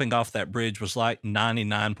of jumping off that bridge was like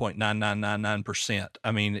 99.9999%.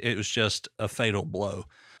 I mean, it was just a fatal blow.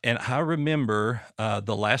 And I remember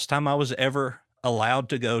the last time I was ever allowed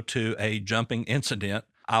to go to a jumping incident,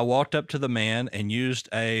 I walked up to the man and used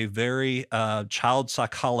a very child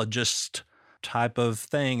psychologist type of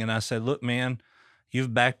thing. And I said, look, man,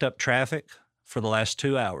 you've backed up traffic for the last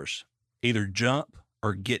 2 hours. Either jump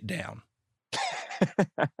or get down.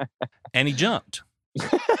 And he jumped.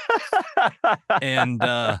 And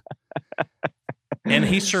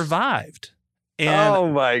he survived. And,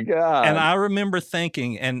 oh my God. And I remember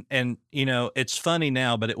thinking, and you know, it's funny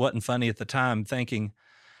now, but it wasn't funny at the time, thinking,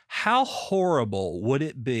 how horrible would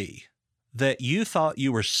it be that you thought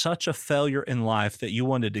you were such a failure in life that you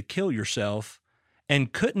wanted to kill yourself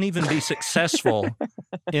and couldn't even be successful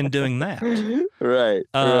in doing that? Right,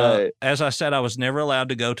 right. As I said, I was never allowed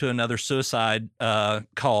to go to another suicide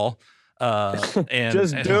call. And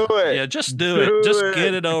just do it. Yeah, just do it. Just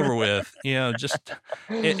get it over with. You know,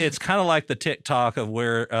 it's kind of like the TikTok of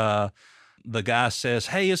where the guy says,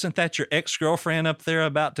 hey, isn't that your ex-girlfriend up there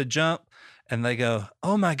about to jump? And they go,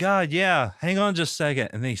 oh my God, yeah, hang on just a second.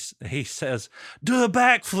 And he says, do a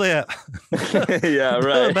backflip. Yeah, right.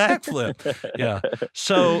 Do a backflip. Yeah.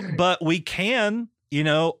 So, but we can, you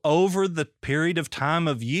know, over the period of time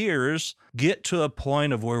of years, get to a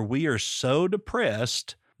point of where we are so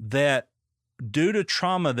depressed that due to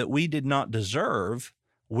trauma that we did not deserve,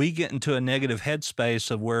 we get into a negative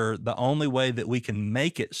headspace of where the only way that we can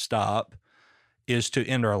make it stop is to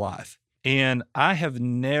end our life. And I have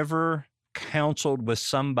never counseled with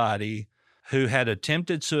somebody who had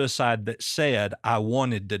attempted suicide that said, I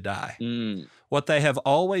wanted to die. Mm. What they have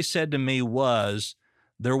always said to me was,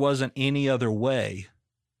 there wasn't any other way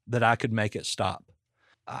that I could make it stop.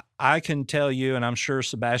 I can tell you, and I'm sure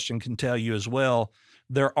Sebastian can tell you as well,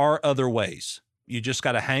 there are other ways. You just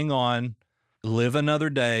got to hang on, live another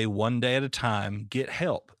day, one day at a time, get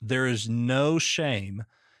help. There is no shame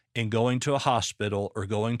in going to a hospital or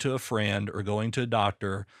going to a friend or going to a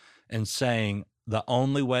doctor and saying, the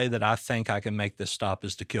only way that I think I can make this stop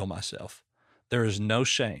is to kill myself. There is no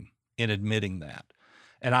shame in admitting that.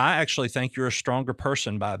 And I actually think you're a stronger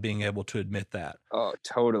person by being able to admit that. Oh,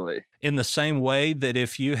 totally. In the same way that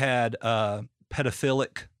if you had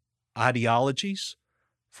pedophilic ideologies,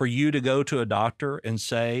 for you to go to a doctor and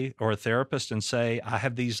say, or a therapist and say, I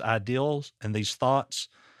have these ideals and these thoughts,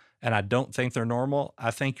 and I don't think they're normal,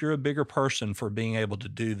 I think you're a bigger person for being able to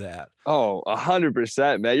do that. Oh,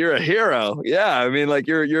 100%, man. You're a hero. Yeah. I mean, like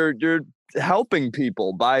you're helping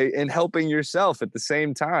people and helping yourself at the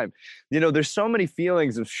same time. You know, there's so many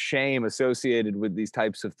feelings of shame associated with these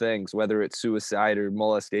types of things, whether it's suicide or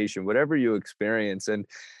molestation, whatever you experience. And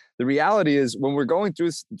the reality is when we're going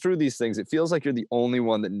through these things, it feels like you're the only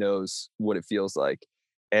one that knows what it feels like.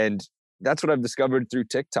 And that's what I've discovered through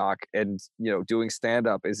TikTok and, you know, doing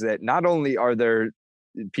stand-up, is that not only are there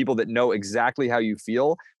people that know exactly how you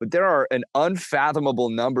feel, but there are an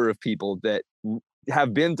unfathomable number of people that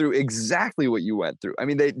have been through exactly what you went through. I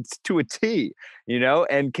mean, they to a T, you know,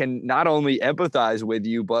 and can not only empathize with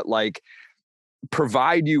you, but like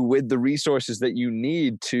provide you with the resources that you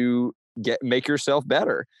need to make yourself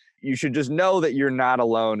better. You should just know that you're not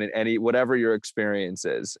alone in whatever your experience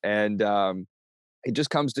is. And it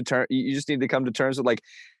just comes to terms. You just need to come to terms with like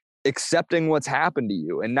accepting what's happened to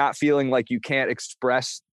you and not feeling like you can't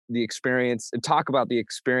express the experience and talk about the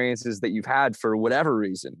experiences that you've had for whatever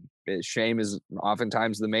reason. Shame is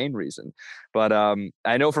oftentimes the main reason. But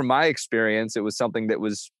I know from my experience, it was something that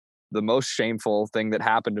was the most shameful thing that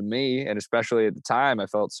happened to me. And especially at the time, I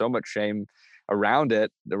felt so much shame around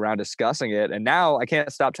discussing it. And now I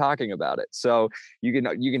can't stop talking about it. So you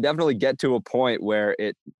can definitely get to a point where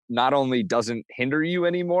it not only doesn't hinder you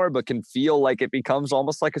anymore, but can feel like it becomes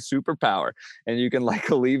almost like a superpower, and you can like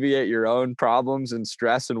alleviate your own problems and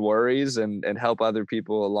stress and worries and help other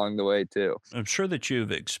people along the way too. I'm sure that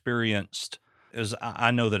you've experienced, as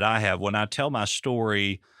I know that I have, when I tell my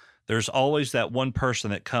story, there's always that one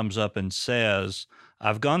person that comes up and says,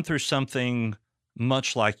 I've gone through something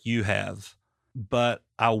much like you have, but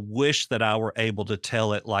I wish that I were able to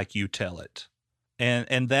tell it like you tell it.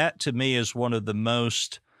 And that to me is one of the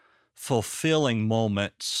most fulfilling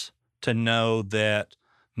moments, to know that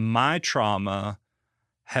my trauma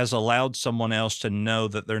has allowed someone else to know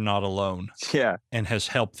that they're not alone. Yeah. And has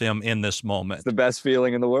helped them in this moment. It's the best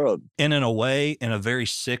feeling in the world. And in a way, in a very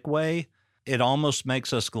sick way, it almost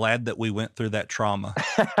makes us glad that we went through that trauma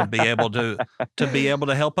to be able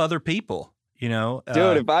to help other people. You know,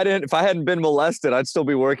 dude, if I hadn't been molested, I'd still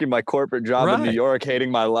be working my corporate job in New York,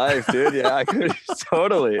 hating my life, dude. Yeah, I could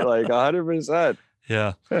totally, like 100%.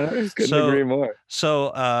 Yeah. Couldn't agree more. So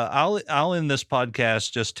I'll end this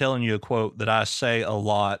podcast just telling you a quote that I say a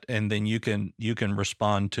lot, and then you can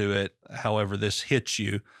respond to it however this hits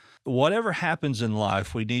you. Whatever happens in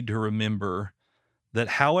life, we need to remember that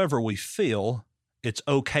however we feel, it's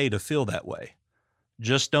okay to feel that way.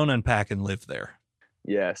 Just don't unpack and live there.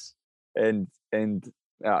 Yes. And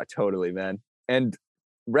totally, man. And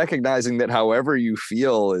recognizing that however you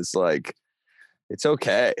feel is like, it's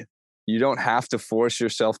okay. You don't have to force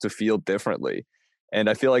yourself to feel differently. And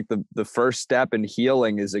I feel like the first step in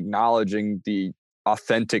healing is acknowledging the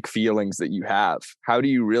authentic feelings that you have. How do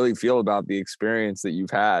you really feel about the experience that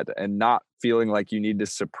you've had, and not feeling like you need to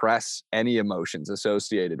suppress any emotions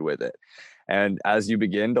associated with it. And as you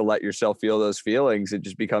begin to let yourself feel those feelings, it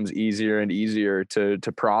just becomes easier and easier to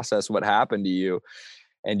process what happened to you.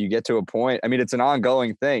 And you get to a point, I mean, it's an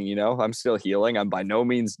ongoing thing, you know, I'm still healing. I'm by no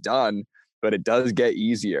means done, but it does get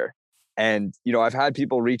easier. And, you know, I've had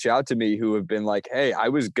people reach out to me who have been like, hey, I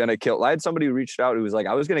had somebody who reached out who was like,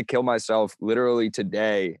 I was going to kill myself literally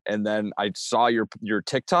today. And then I saw your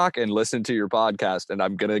TikTok and listened to your podcast, and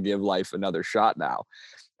I'm going to give life another shot now.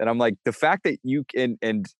 And I'm like, the fact that you can,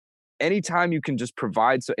 and anytime you can just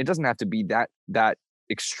provide, so it doesn't have to be that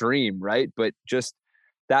extreme, right? But just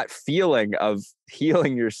that feeling of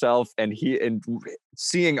healing yourself and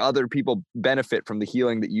seeing other people benefit from the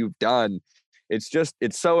healing that you've done. It's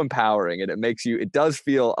so empowering, and it does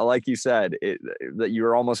feel, like you said, that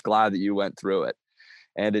you're almost glad that you went through it.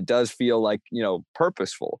 And it does feel like, you know,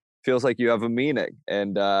 purposeful. Feels like you have a meaning,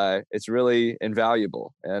 and it's really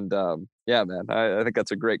invaluable. And yeah, man, I think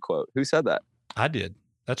that's a great quote. Who said that? I did.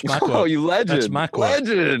 That's my quote. Oh, you legend. That's my quote.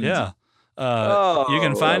 Legend. Yeah. You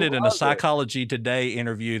can find it in a Psychology Today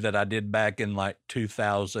interview that I did back in like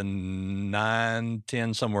 2009,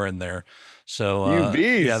 10, somewhere in there. So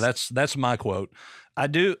yeah, that's my quote. I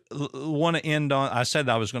do want to end on, I said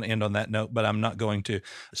I was going to end on that note, but I'm not going to.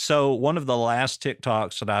 So one of the last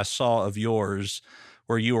TikToks that I saw of yours,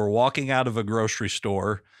 where you were walking out of a grocery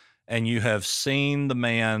store, and you have seen the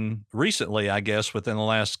man recently, I guess, within the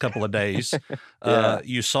last couple of days. Yeah.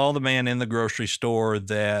 You saw the man in the grocery store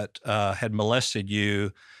that had molested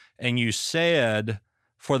you, and you said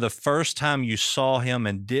for the first time you saw him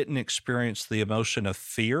and didn't experience the emotion of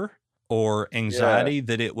fear or anxiety,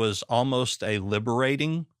 that it was almost a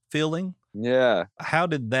liberating feeling. Yeah. How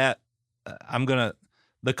did that,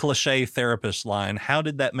 the cliche therapist line, how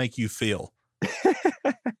did that make you feel?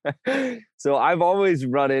 So I've always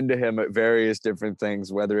run into him at various different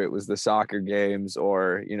things, whether it was the soccer games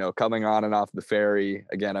or, you know, coming on and off the ferry.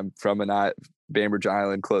 Again, I'm from Bainbridge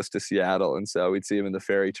Island, close to Seattle. And so we'd see him in the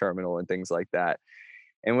ferry terminal and things like that.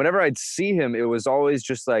 And whenever I'd see him, it was always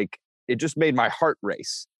just like, it just made my heart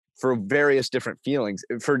race for various different feelings,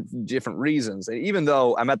 for different reasons. And even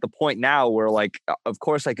though I'm at the point now where, like, of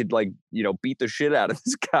course I could, like, you know, beat the shit out of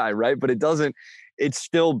this guy, right? But it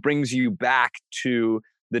still brings you back to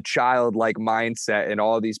the childlike mindset and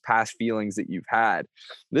all these past feelings that you've had.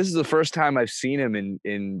 This is the first time I've seen him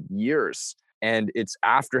in years. And it's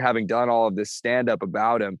after having done all of this stand-up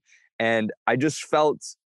about him. And I just felt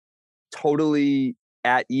totally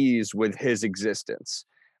at ease with his existence.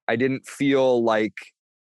 I didn't feel like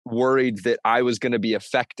worried that I was going to be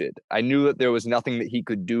affected. I knew that there was nothing that he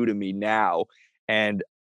could do to me now. And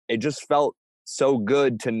it just felt so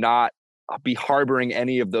good to not be harboring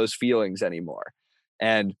any of those feelings anymore.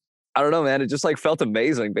 And I don't know, man, it just like felt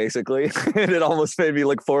amazing, basically. And it almost made me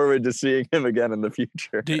look forward to seeing him again in the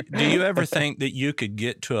future. Do you ever think that you could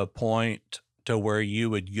get to a point to where you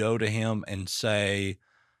would go to him and say,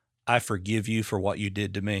 I forgive you for what you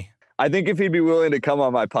did to me? I think if he'd be willing to come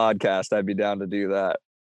on my podcast, I'd be down to do that.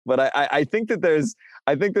 But I think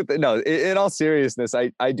that in all seriousness,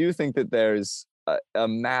 I do think that there's a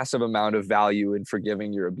massive amount of value in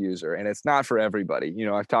forgiving your abuser. And it's not for everybody. You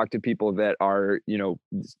know, I've talked to people that are, you know,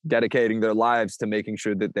 dedicating their lives to making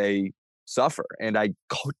sure that they suffer. And I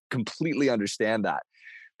completely understand that.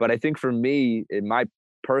 But I think for me, in my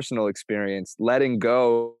personal experience, letting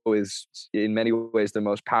go is in many ways the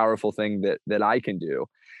most powerful thing that I can do.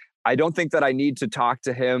 I don't think that I need to talk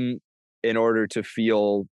to him in order to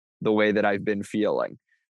feel the way that I've been feeling.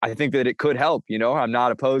 I think that it could help, you know, I'm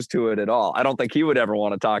not opposed to it at all. I don't think he would ever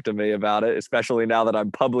want to talk to me about it, especially now that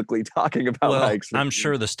I'm publicly talking about my experience. I'm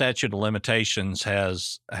sure the statute of limitations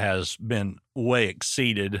has been way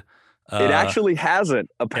exceeded. It actually hasn't.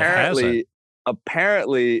 Apparently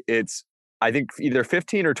it's, I think, either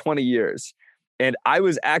 15 or 20 years. And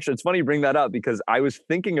it's funny you bring that up, because I was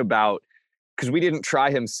thinking about, because we didn't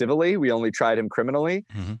try him civilly, we only tried him criminally.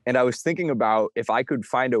 Mm-hmm. And I was thinking about if I could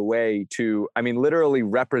find a way to, literally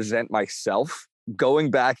represent myself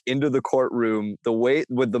going back into the courtroom the way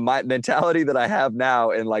with the mentality that I have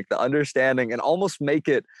now, and like the understanding, and almost make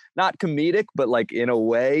it not comedic, but like in a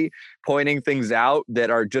way pointing things out that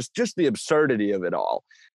are just the absurdity of it all,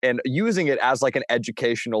 and using it as like an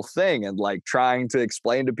educational thing, and like trying to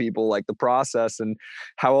explain to people like the process and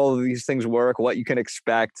how all of these things work, what you can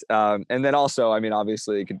expect. And then also, I mean,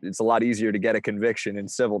 obviously it's a lot easier to get a conviction in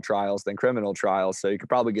civil trials than criminal trials. So you could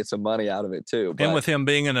probably get some money out of it too. And with him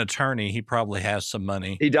being an attorney, he probably has some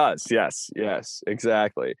money. He does. Yes,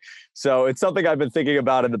 exactly. So it's something I've been thinking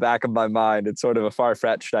about in the back of my mind. It's sort of a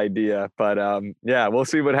far-fetched idea, but yeah, we'll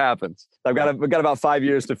see what happens. We've got about 5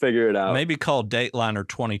 years to figure it out. Maybe call Dateline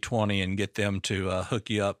 2020 and get them to hook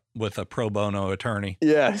you up with a pro bono attorney.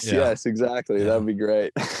 Yes, exactly. Yeah. That'd be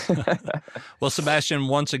great. Well, Sebastian,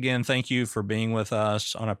 once again, thank you for being with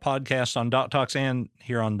us on a podcast on DocTalks and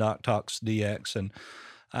here on DocTalks DX. And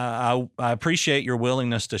I appreciate your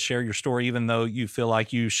willingness to share your story, even though you feel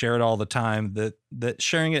like you share it all the time, that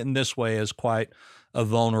sharing it in this way is quite a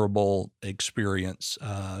vulnerable experience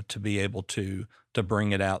to be able to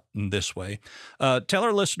bring it out in this way. Tell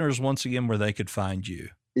our listeners once again where they could find you.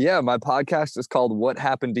 Yeah, my podcast is called What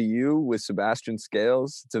Happened to You with Sebastian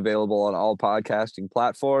Scales. It's available on all podcasting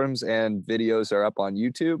platforms, and videos are up on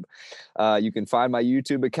YouTube. You can find my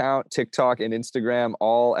YouTube account, TikTok, and Instagram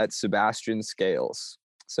all at Sebastian Scales.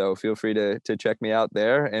 So feel free to check me out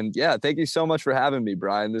there. And yeah, thank you so much for having me,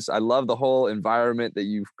 Brian. I love the whole environment that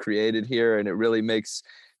you've created here, and it really makes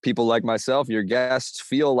people like myself, your guests,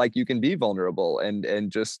 feel like you can be vulnerable,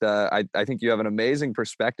 and just I think you have an amazing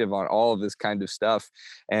perspective on all of this kind of stuff,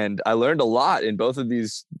 and I learned a lot in both of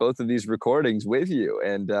these recordings with you,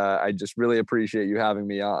 and I just really appreciate you having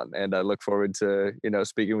me on, and I look forward to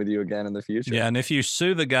speaking with you again in the future. Yeah, and if you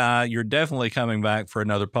sue the guy, you're definitely coming back for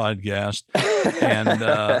another podcast,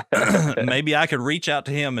 and maybe I could reach out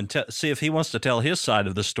to him and see if he wants to tell his side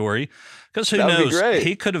of the story. Because who knows,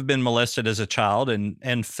 he could have been molested as a child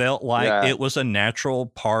and felt like it was a natural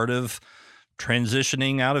part of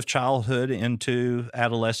transitioning out of childhood into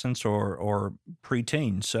adolescence or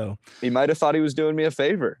preteen. So he might have thought he was doing me a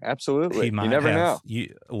favor. Absolutely. You never know.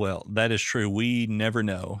 Well, that is true. We never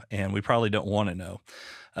know, and we probably don't want to know.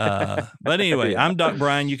 But anyway, I'm Doc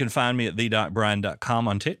Brian. You can find me at thedocbrian.com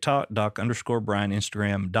on TikTok, Doc_Brian,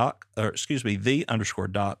 Instagram,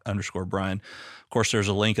 the_Doc_Brian. Of course, there's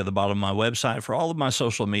a link at the bottom of my website for all of my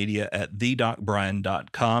social media at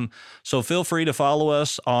thedocbrian.com. So feel free to follow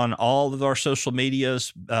us on all of our social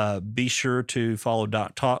medias. Be sure to follow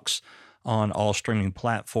Doc Talks on all streaming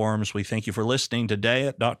platforms. We thank you for listening today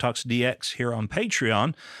at DocTalks DX here on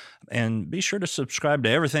Patreon. And be sure to subscribe to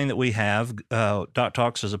everything that we have. Doc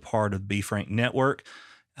Talks is a part of Be Frank Network.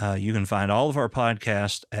 You can find all of our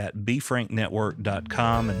podcasts at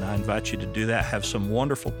BeFrankNetwork.com, and I invite you to do that. Have some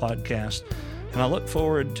wonderful podcasts, and I look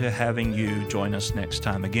forward to having you join us next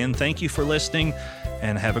time. Again, thank you for listening,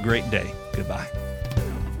 and have a great day. Goodbye.